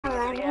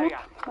in the area.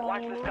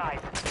 Watch the skies.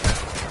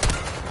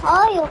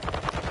 Ayo.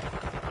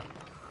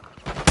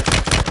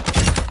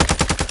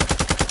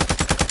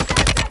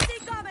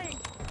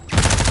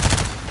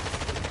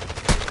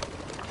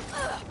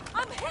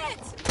 I'm hit.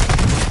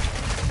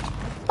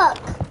 Fuck.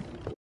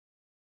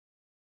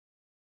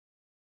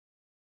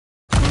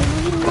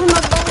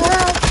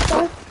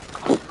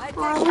 I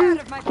take care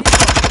of my people.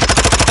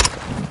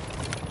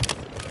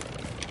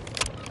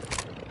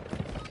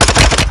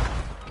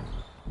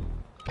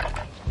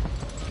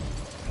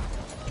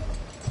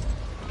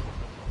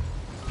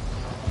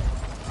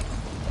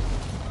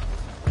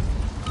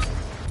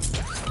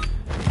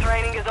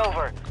 Training is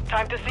over.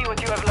 Time to see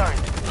what you have learned.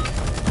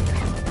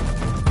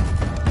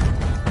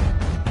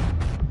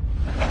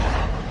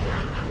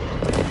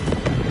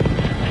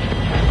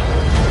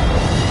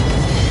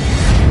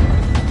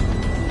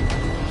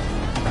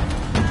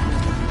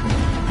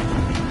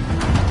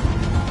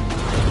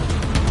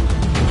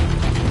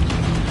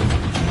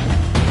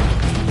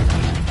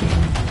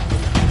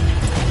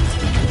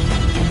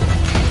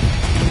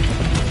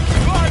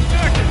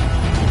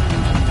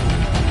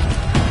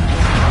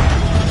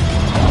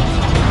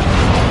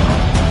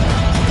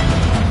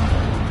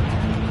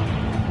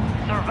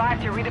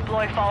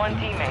 Fallen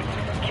teammates.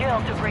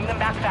 Kill to bring them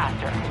back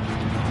faster.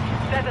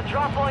 Set a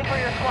drop point for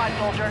your squad,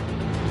 soldier.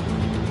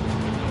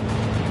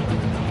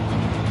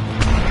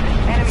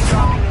 Enemy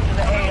dropping into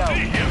the AO.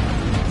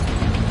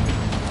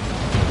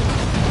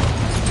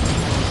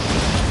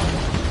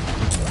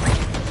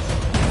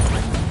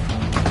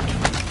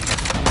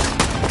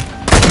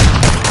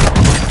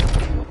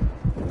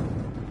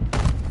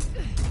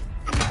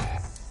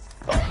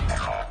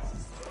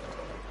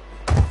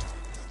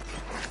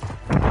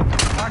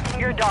 Marking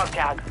your dog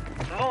tag.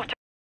 Move to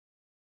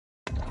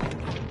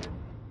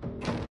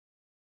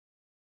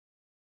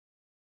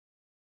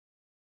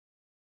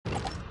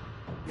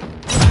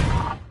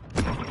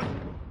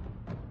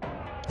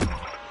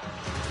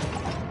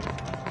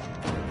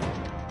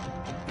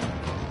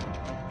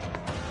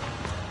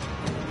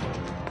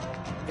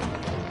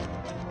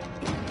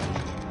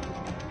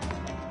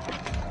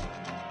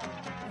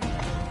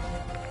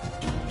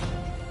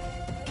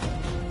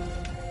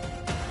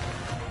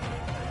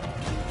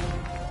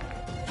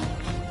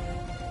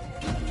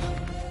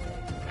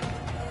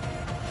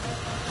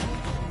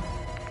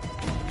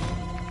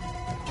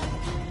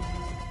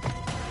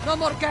No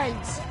more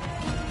games.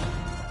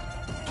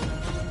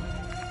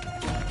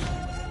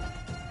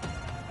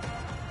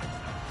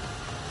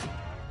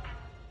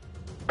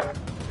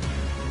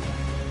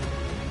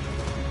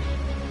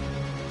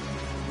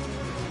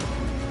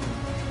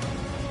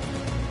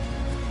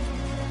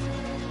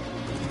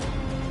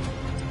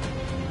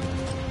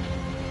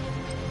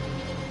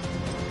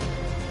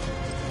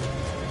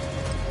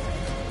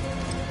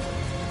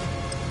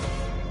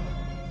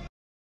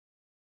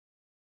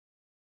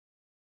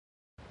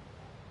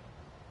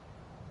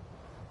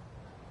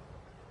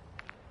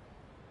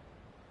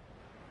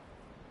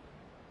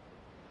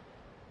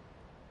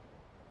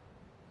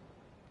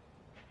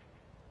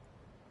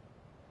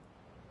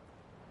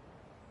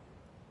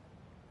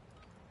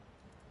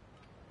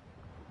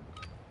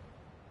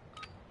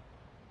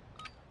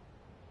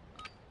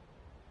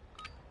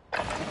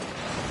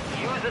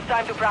 use this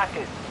time to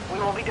practice. We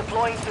will be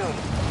deploying soon.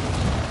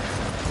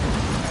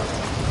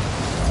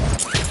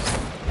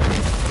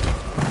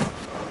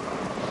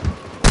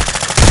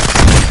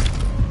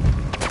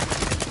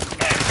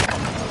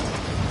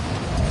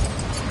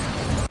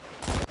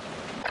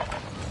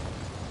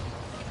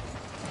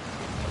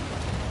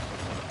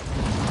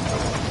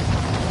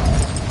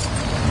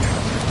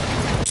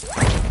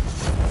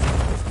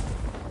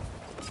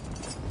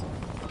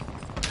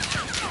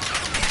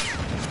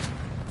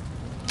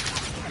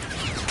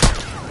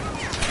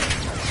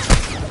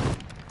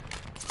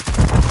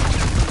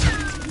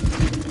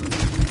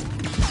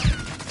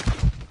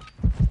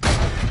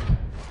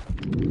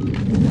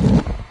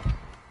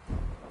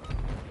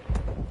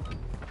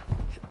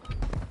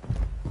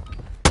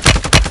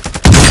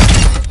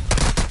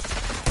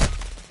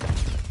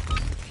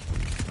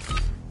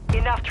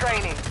 Enough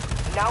training.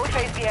 Now we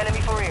face the enemy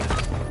for real.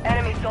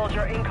 Enemy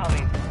soldier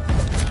incoming.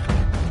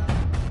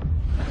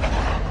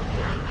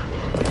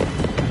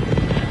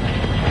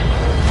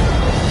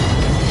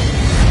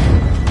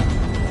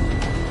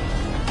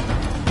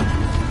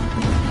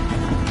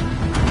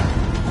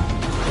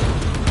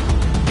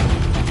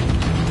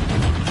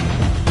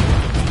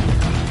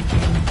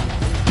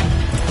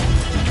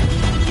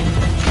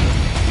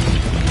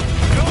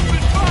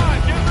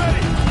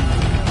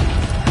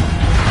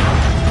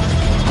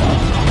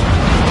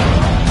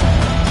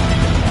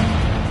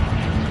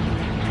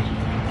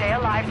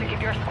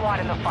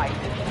 In the fight.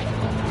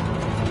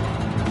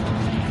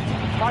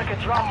 Mark a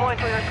drop point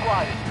for your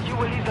squad. You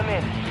will lead them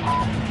in.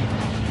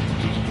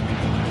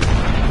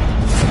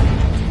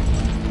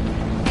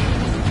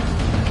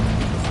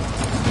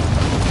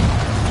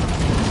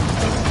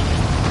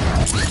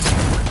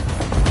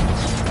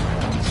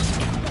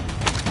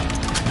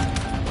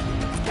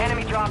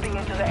 Enemy dropping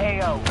into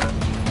the AO.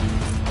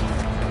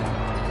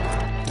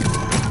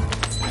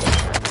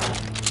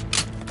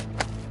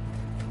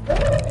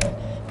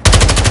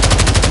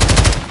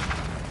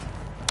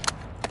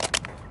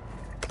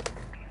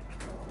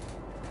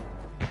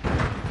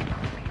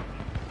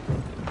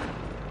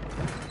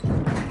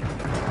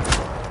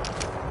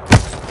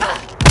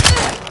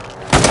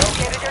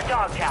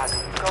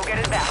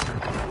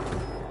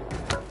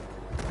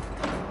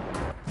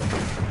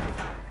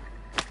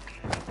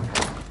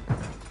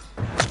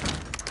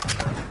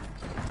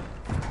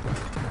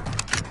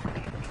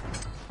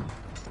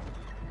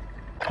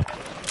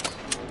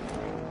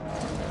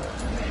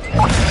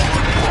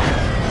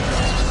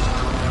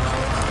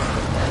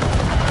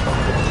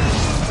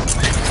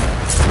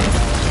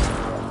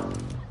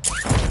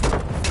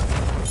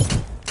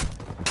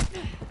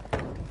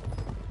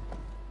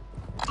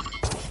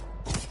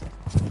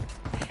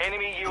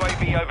 Enemy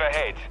UAV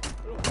overhead.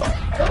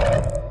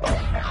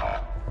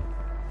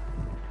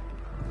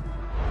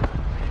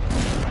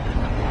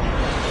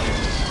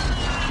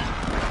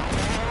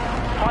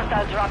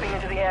 Hostiles dropping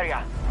into the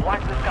area.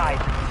 Watch the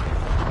skies.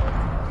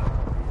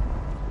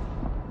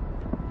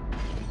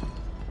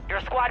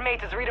 Your squad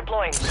mate is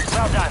redeploying.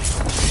 Well done.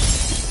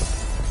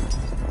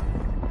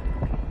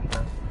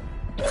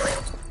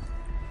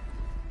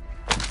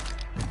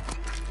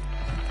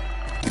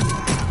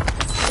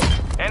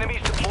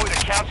 Enemies deployed a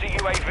counter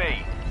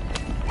UAV.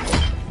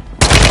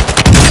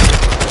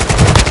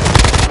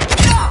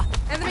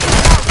 Enemy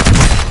out!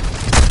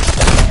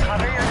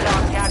 Cover your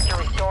dog tag to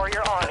restore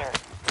your honor.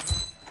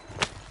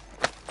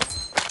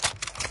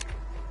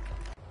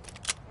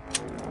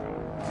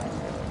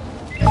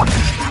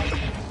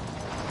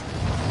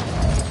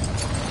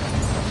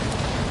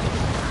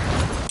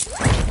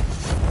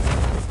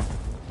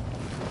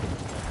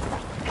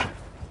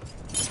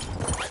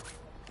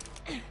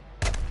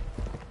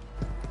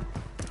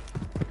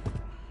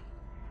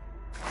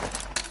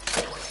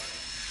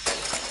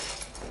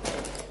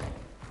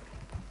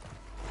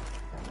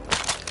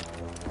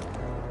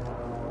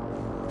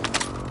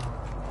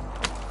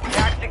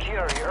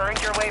 Secure. You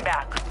earned your way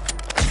back.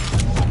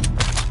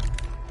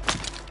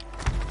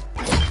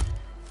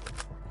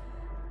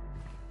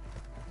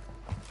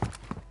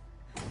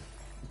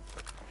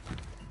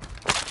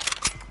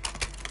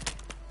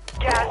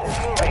 Gas is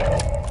moving.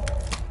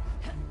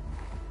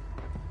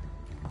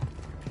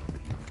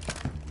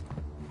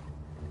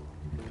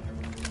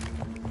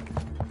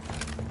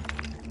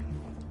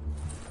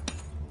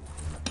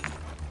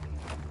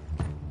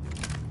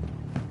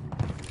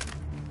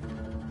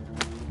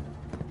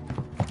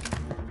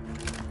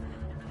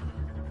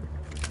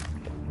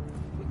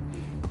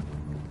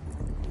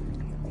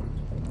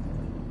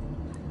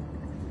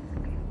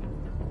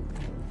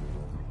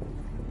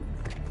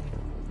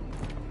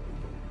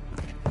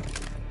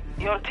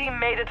 Your team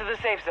made it to the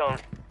safe zone.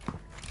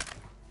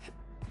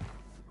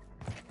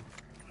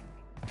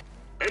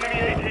 Enemy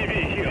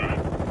ATV here.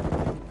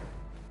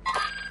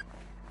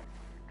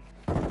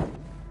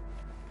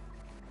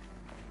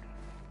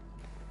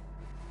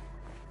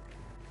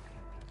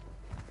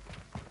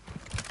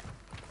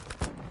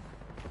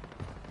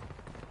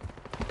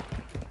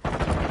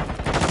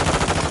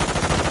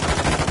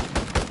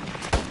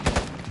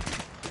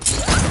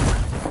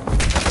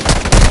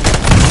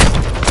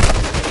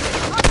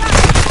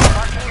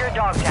 Marking your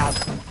dog tag.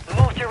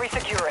 Move to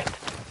resecure it.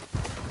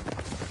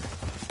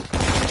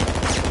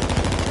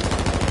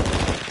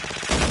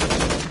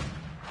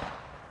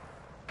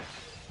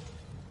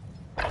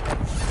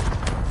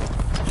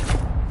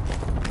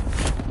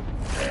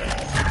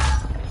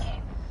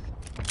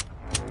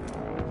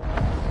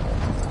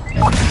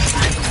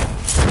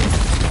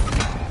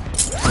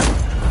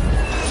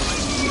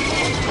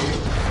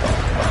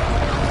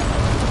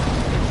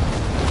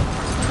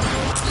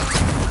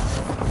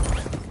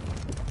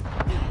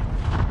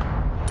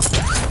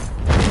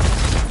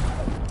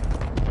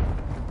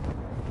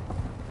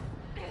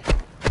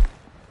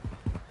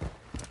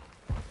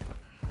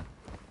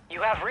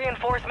 You have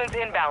reinforcements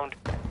inbound.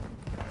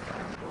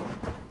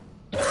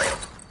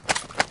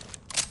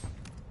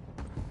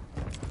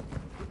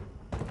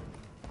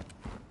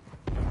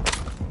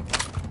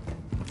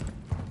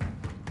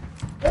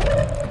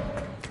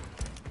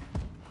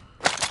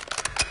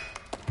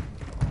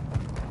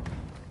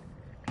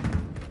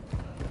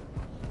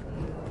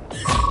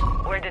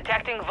 We're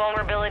detecting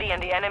vulnerability in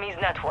the enemy's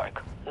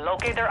network.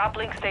 Locate their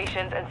uplink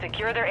stations and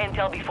secure their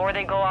intel before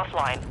they go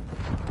offline.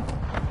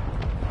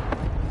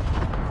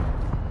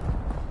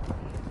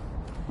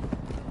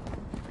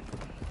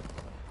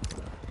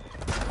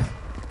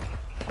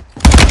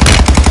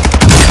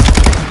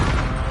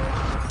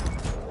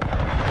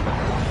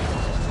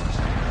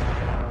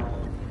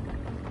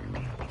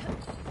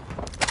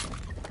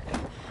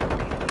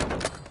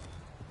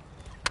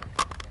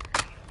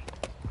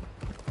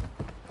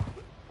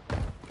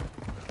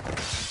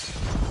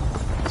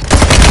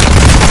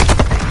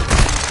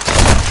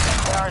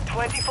 There are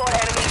 24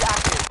 enemies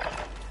active.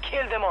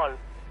 Kill them all.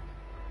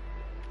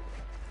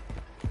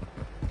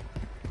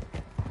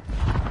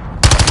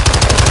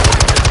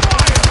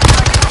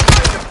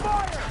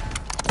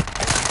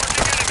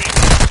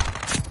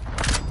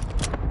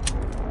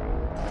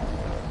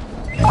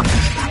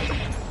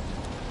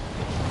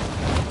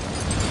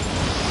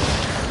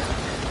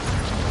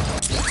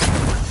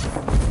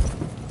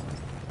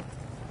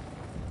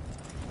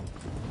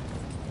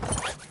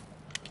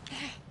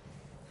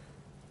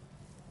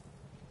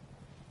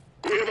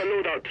 We have a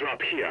loadout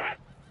drop here.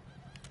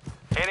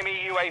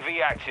 Enemy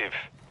UAV active.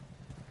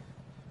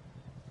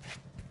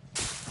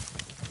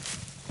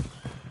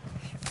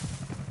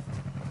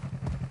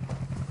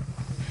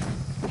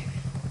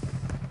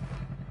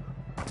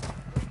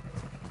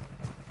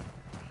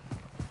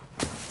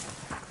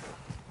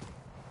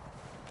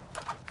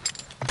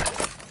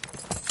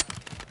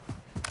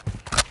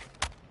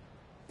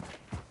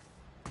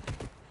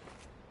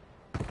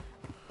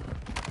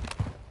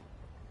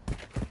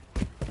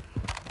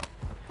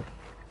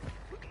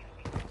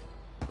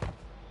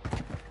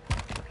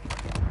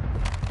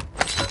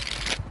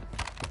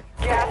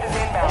 gas is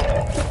inbound.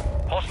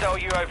 Hostile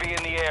UAV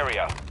in the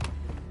area.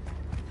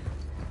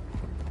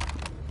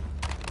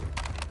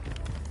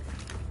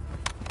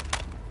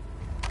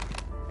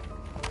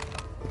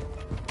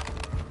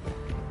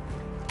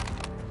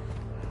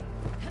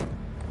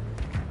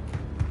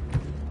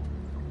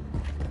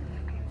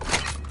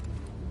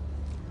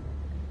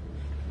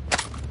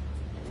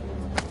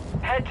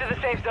 Head to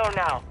the safe zone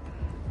now.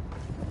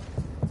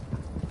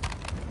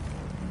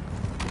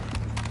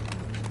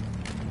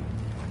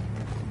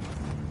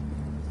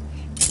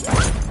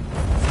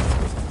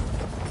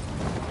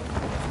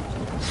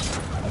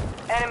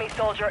 Enemy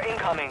soldier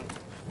incoming.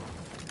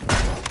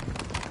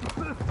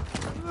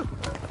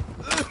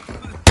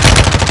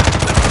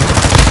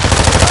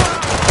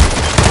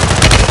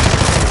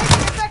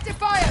 Effective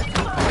fire!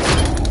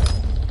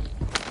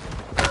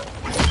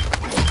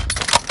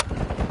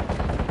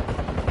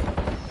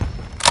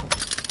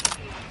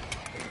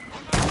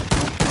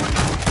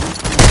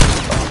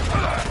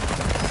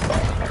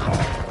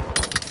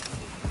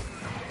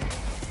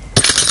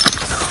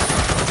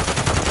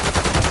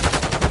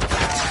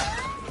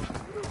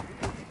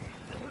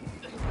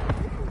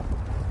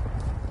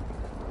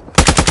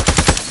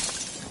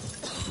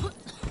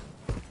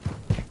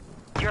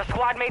 Your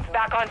squad mates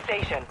back on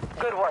station.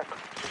 Good work.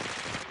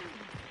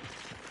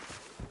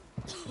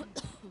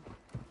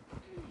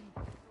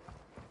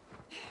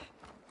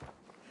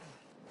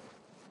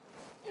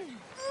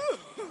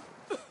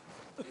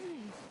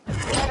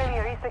 The enemy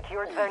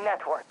resecured their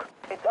network.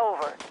 It's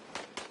over.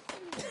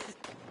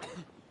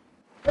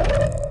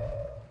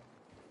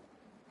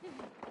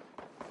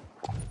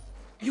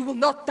 You will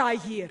not die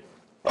here.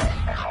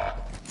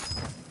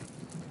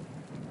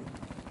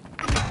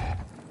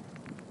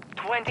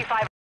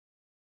 25.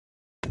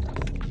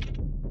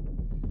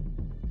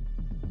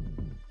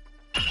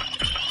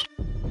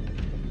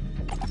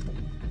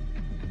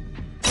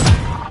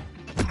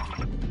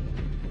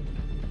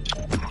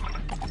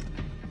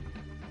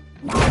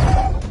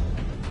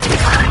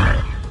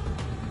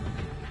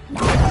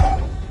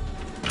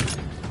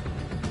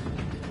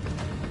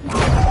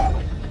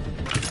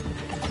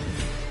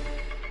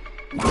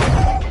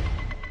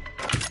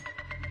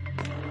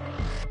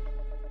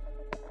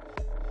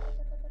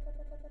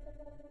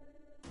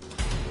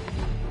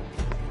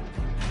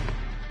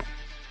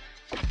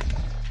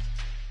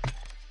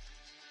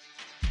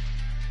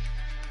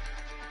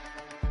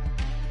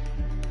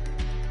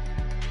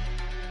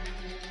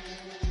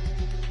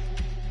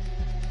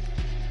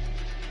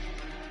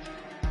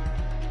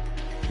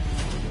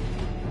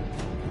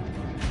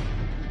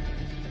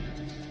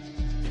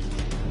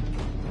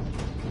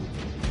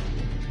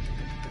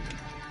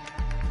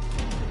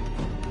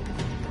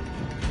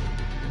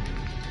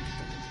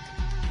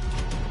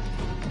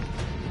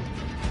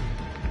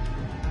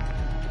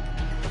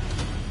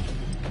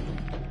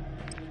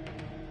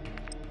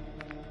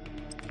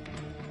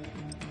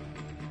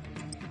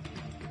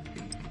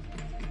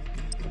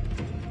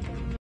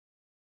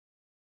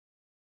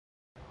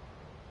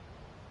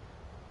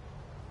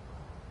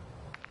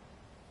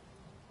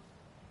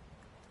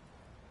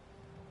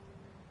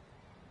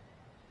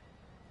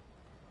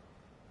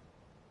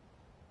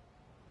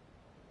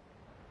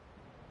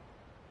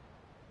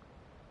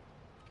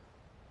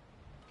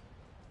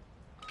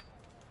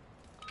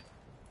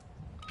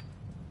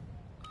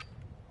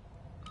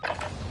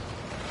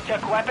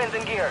 Check weapons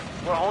and gear.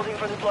 We're holding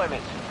for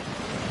deployment.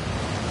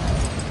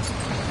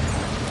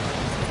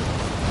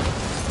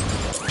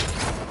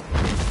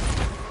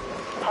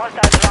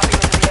 Hostiles dropping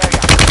into the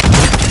area.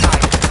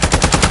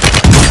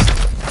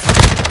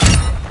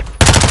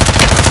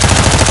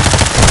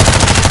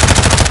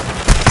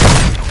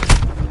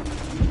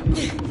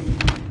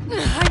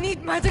 I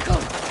need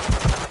medical.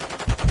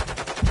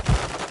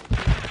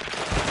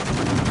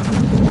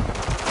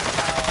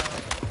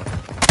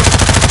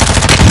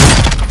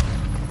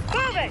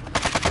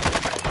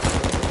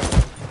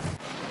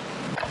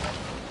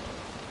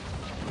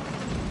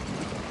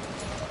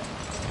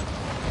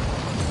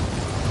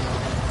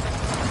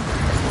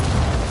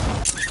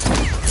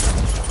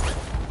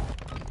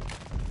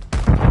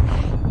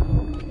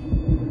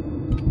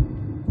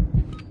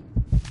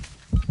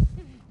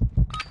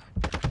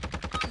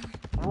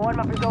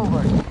 Warm-up is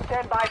over.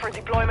 Stand by for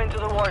deployment to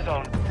the war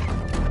zone.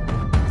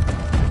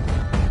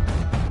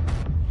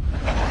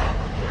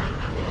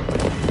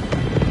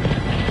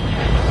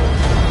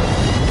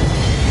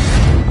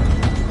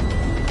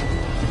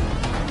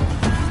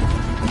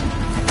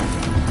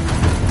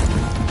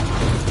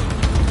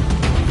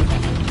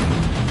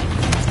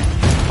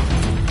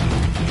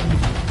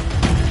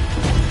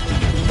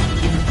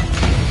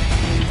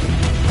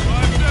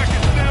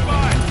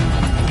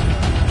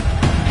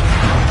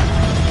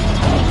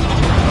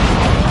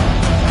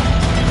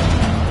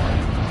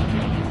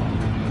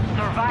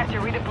 Survive to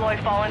redeploy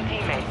fallen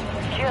teammates.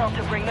 Kill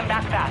to bring them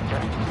back faster.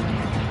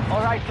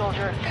 Alright,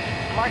 soldier.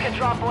 Mark a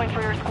drop point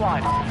for your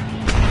squad.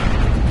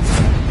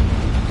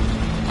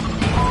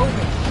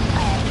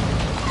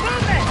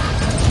 Movement!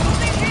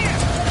 Moving here!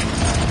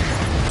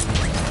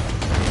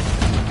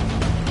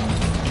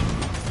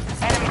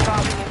 Enemy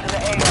dropping into the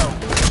AO.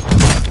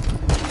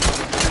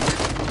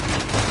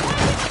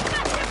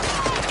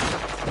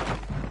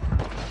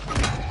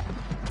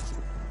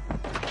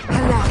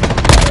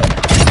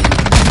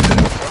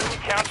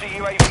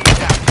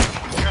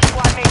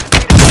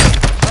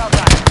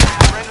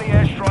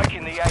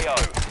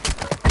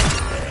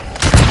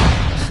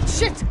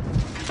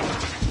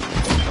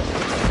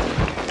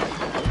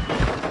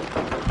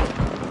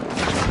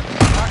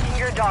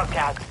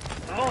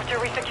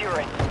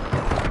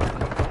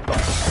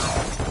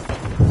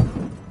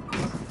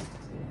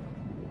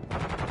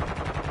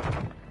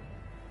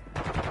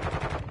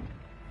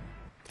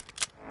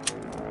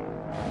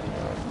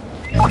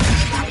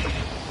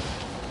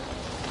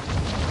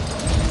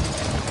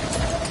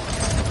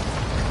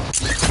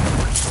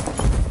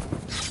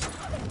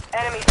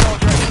 Enemy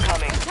soldier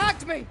incoming.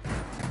 Attacked me!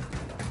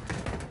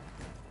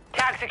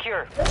 Tag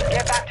secure.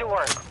 Get back to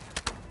work.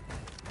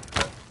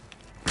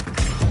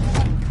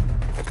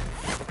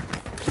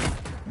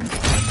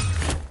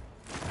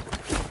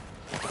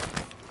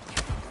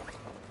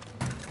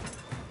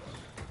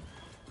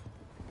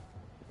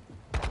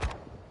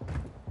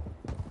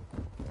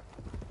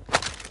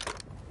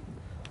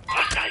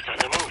 Hostiles on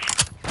the move.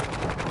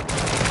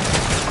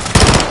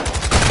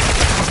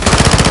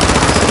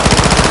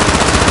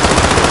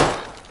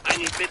 I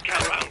need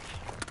mid-cal rounds.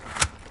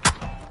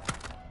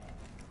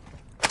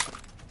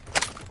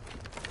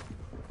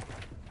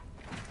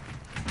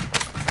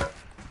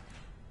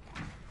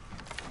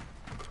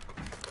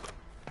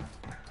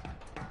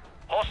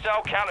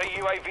 Hostile counter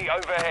UAV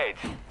overhead.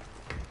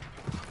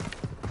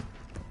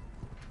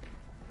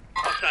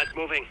 Hostiles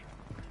moving.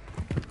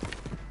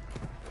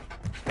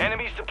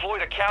 Enemies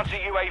deployed a counter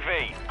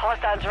UAV.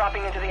 Hostiles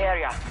dropping into the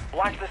area.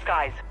 Watch the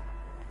skies.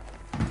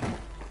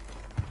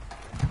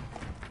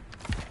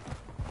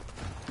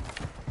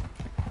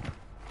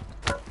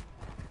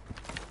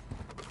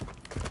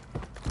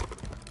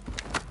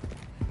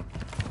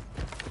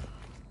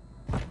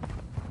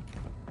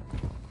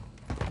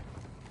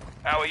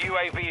 Our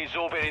UAV is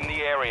orbiting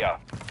the area.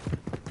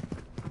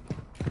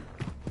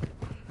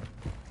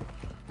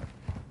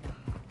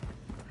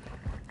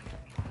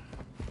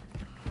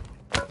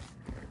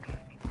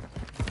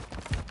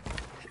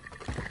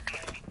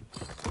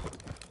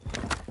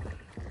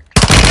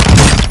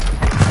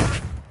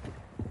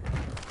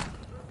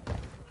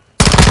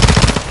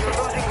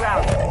 You're losing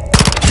ground.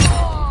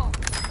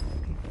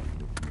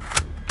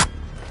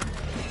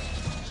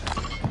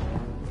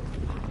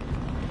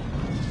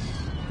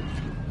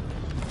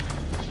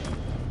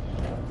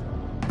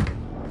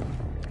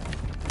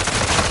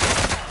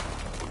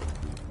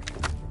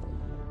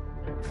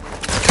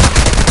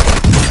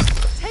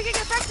 Taking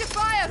effective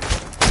fire!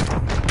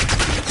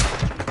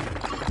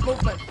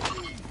 Movement.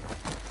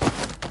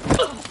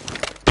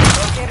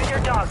 Located your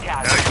dog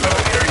tag.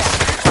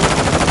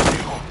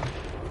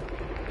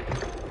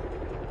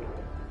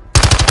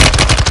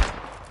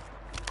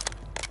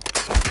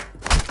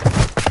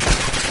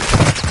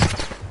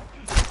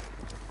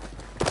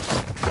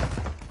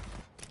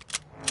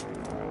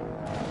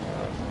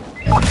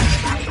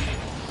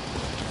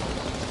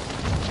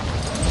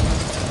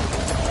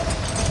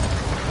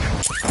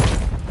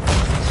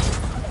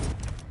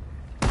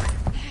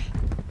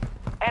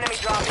 Enemy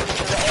dropping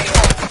into the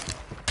AO.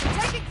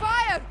 Taking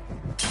fire!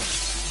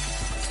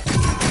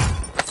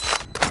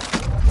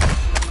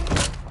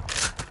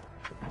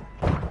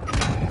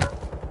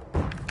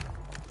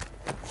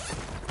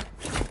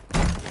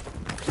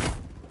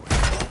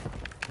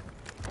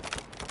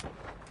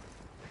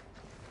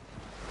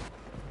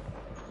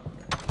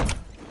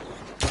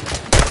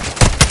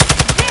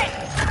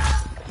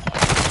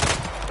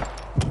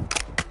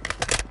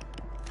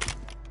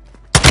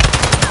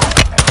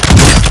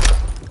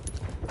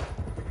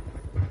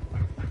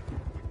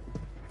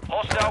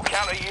 Hostile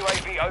counter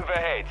UAV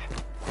overhead.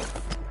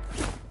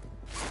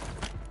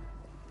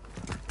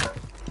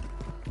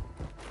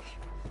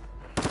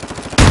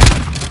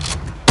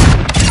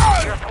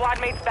 Your squad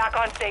mates back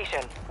on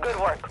station. Good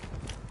work.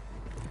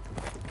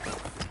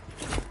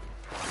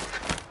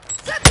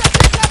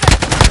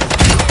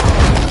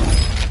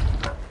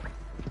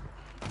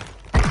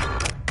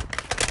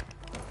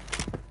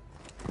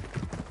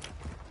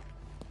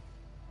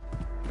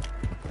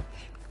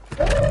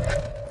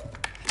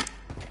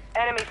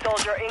 Enemy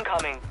soldier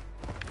incoming.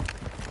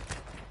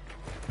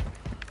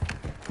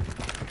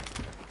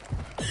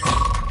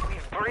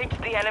 We've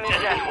breached the enemy's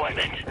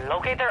network.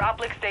 Locate their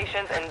uplink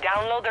stations and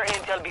download their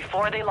intel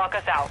before they lock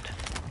us out.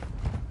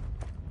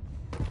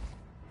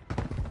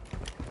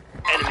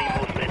 Enemy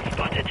movement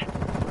spotted.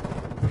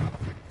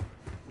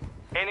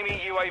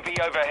 Enemy UAV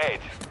overhead.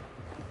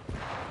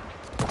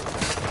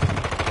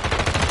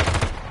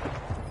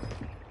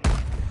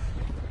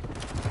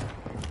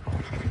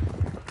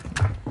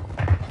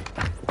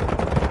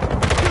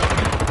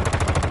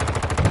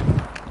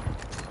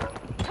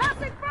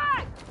 Passing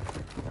frag!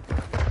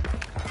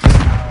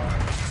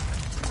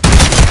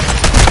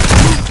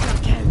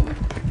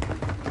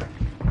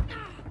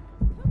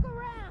 Look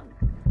around!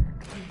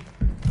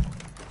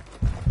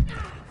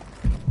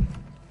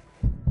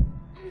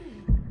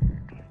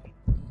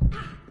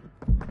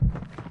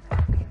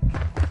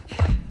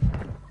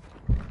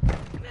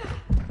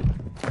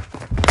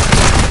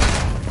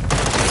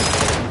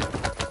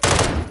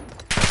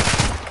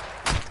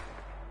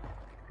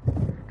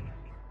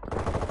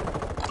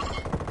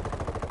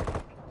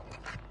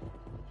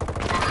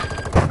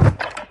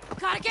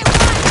 Gotta get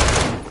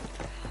one!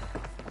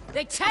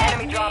 They tagged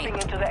Enemy me! dropping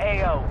into the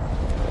AO.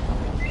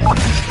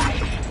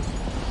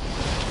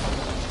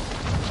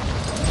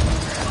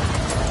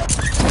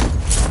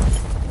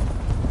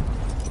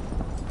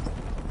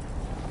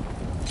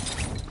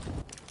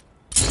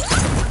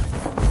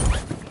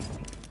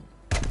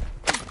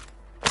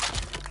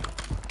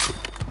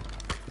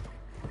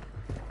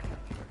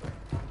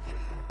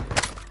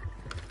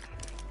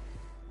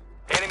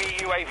 Enemy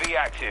UAV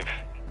active.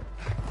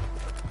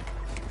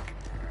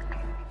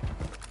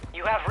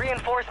 You have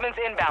reinforcements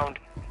inbound.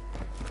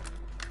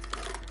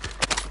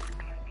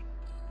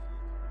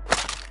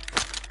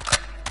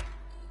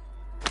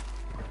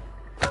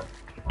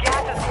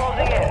 Gas is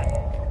closing in.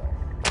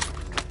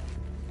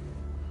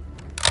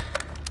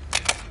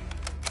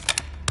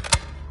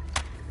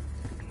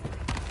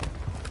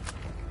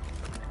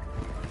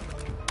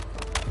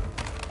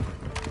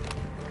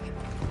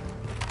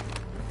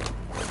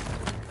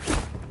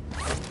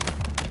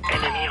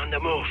 Enemy on the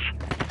move.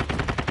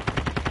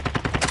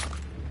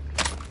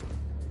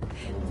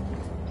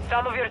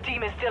 Some of your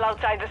team is still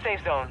outside the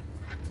safe zone.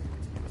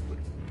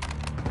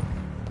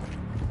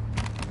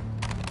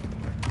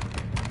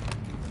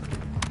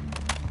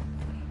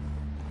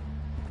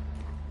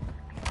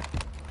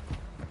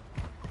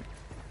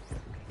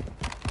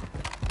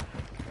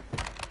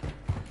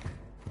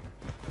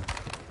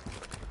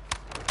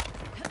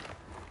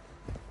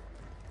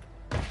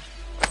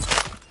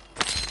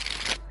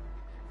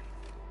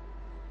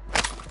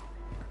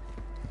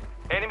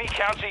 Enemy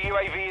counter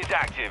UAV is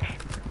active.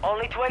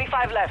 Only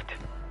 25 left.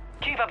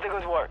 Keep up the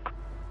good work.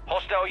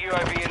 Hostile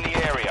UAV in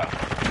the area.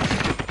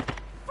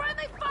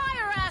 Friendly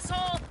fire,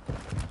 asshole!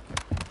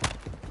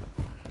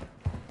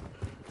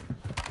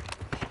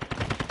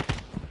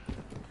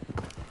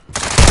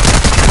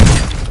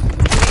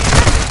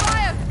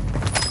 Fire!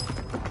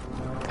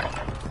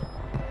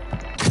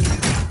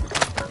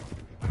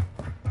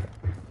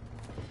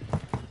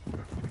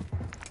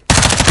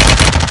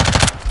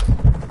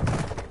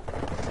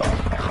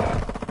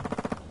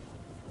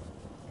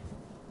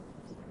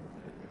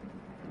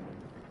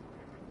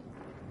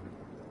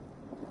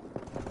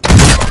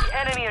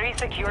 Enemy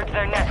resecured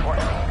their network.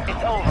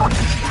 It's over.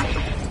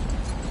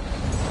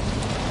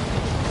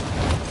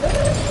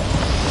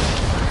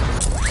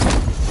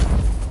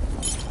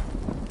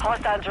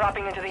 Hostile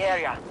dropping into the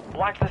area.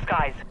 Watch the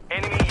skies.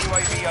 Enemy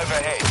UAV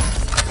overhead.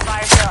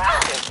 Fire sale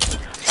active.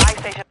 Buy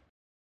station.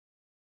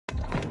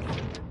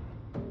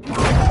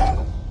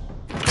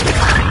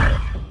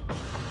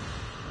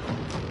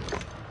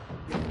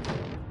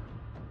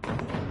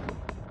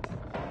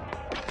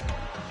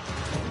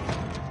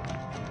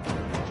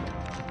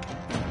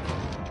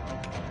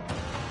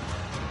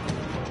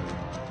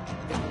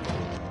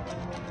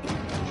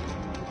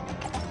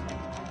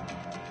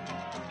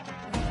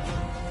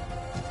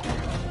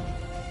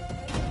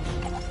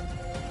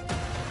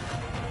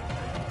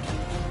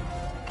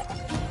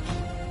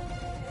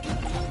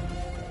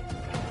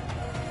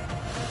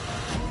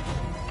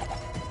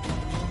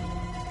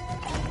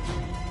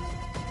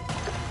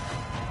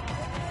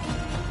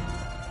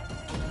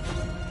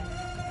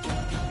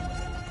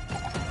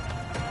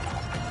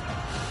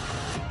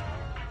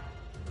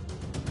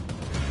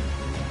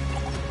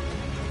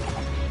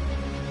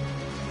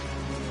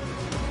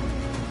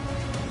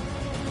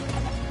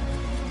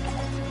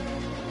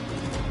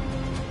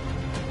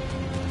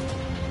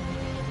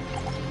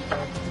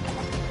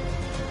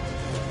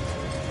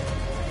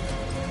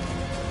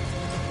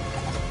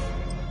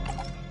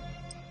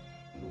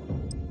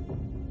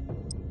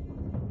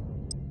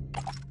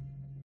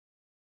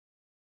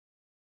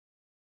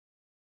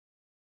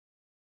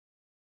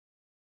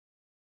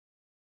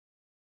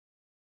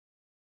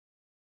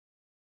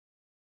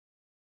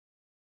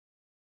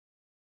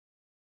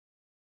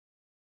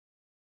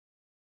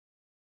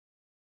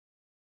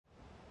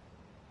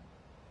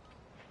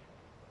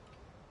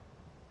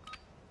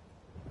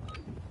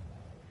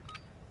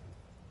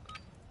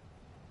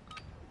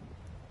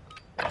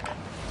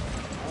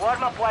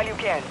 Warm up while you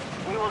can.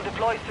 We will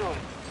deploy soon.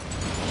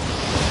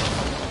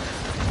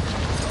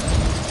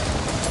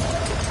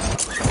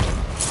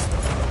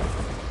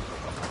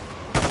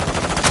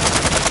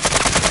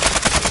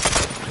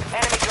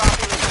 Enemy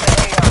dropping into the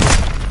AO.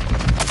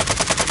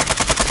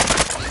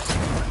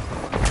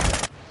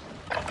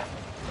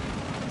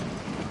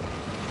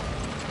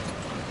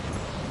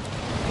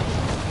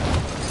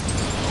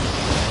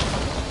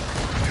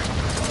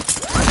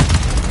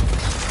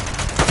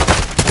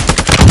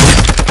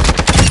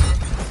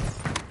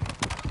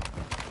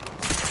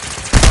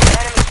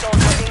 Enemy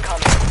soldier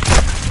incoming.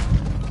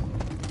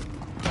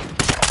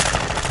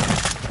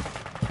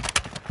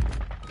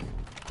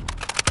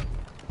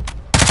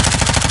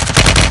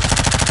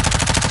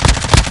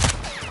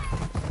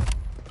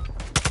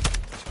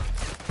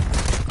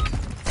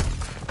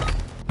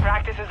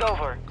 Practice is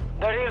over.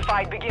 The real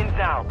fight begins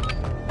now.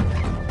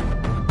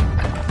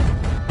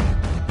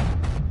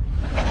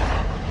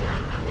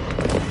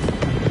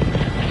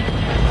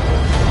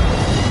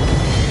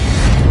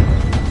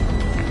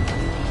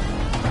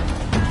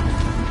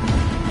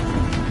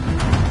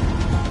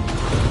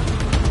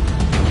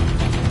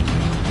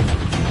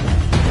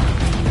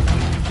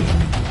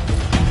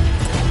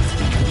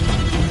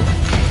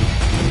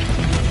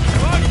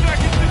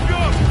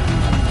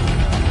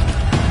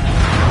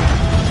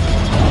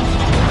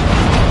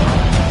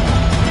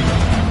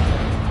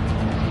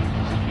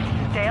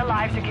 Stay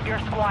alive to keep your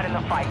squad in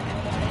the fight.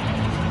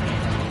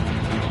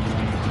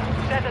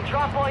 Set a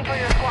drop point for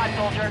your squad,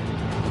 soldier.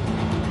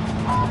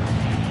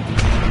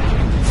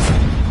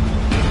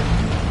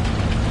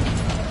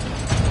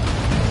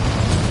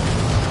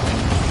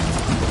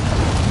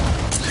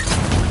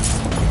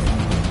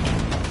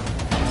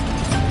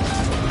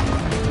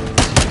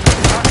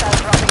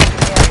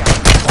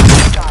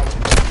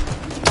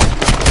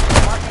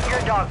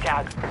 dog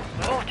tag.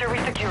 Move to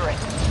resecure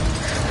it.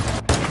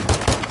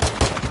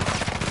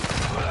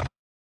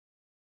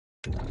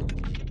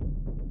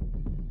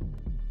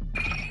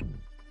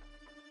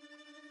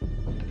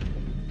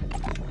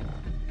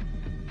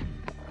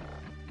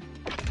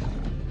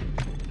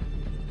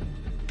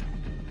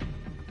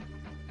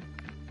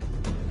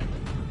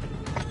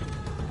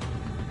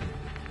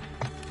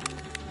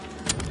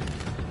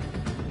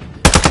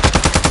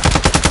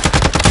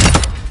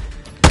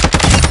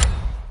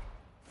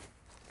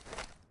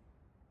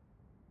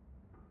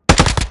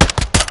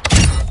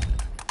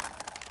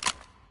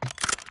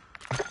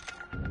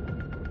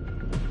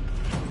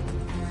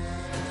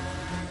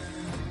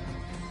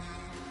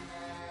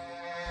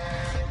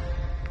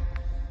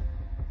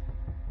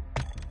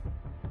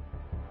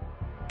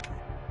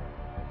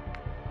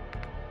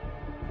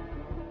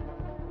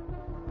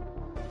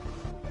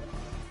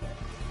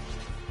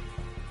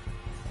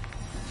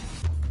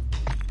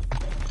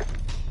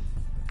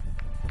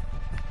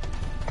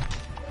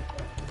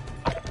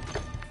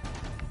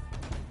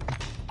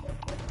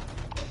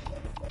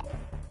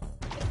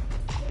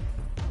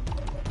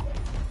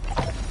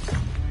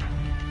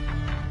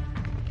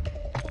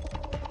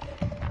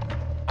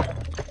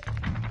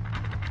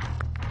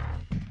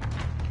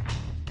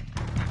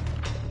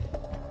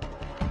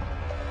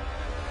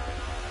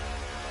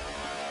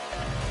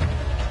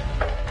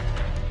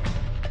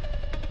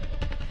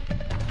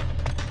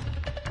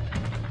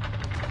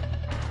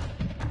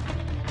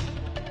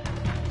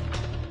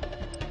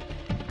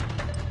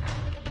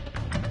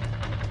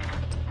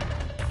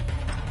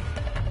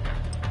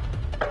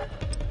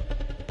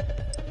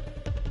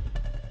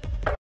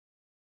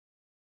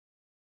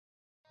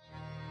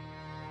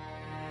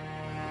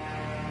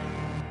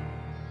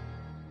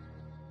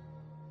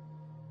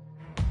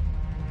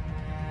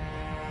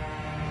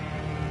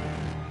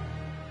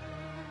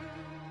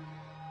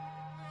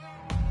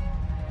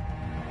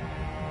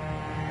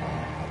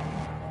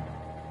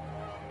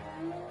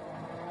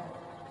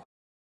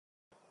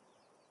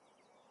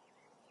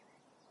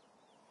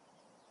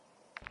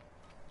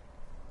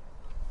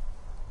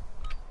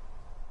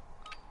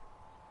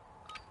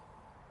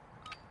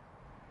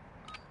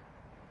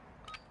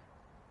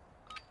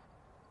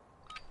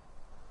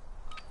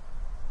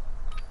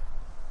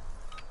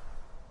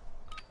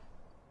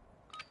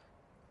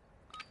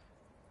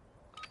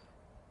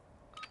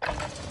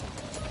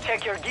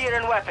 Check your gear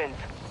and weapons.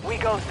 We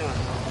go soon.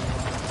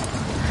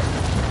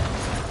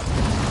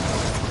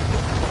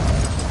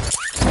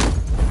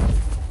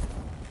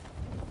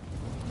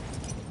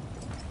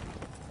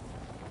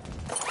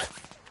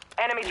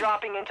 Enemy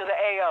dropping into the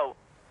AO.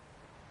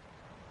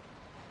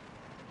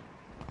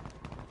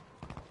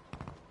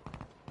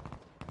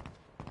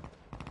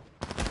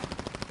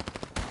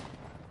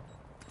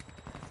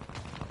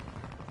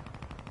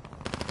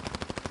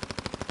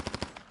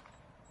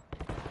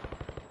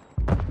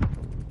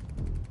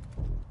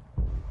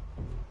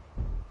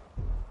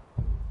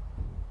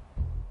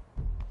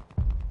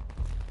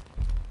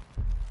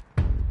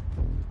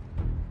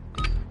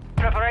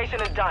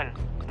 Preparation is done.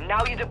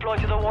 Now you deploy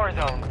to the war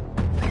zone.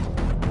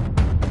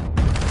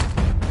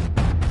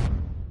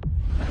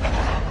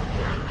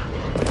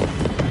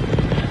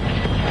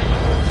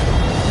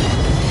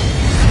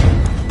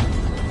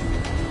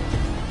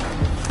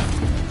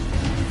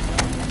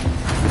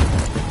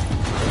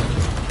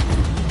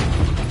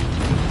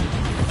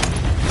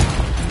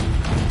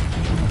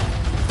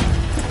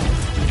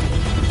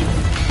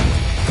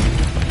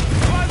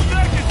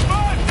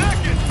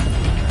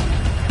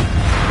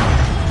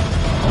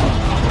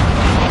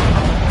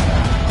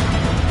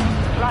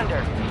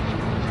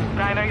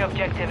 Primary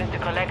objective is to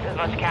collect as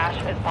much cash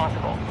as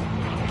possible.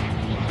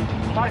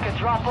 Mark a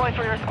drop point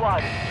for your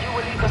squad. You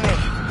will lead the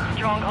mission.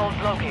 Strongholds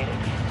located.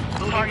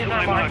 Targets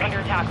are marked on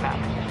your attack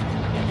map.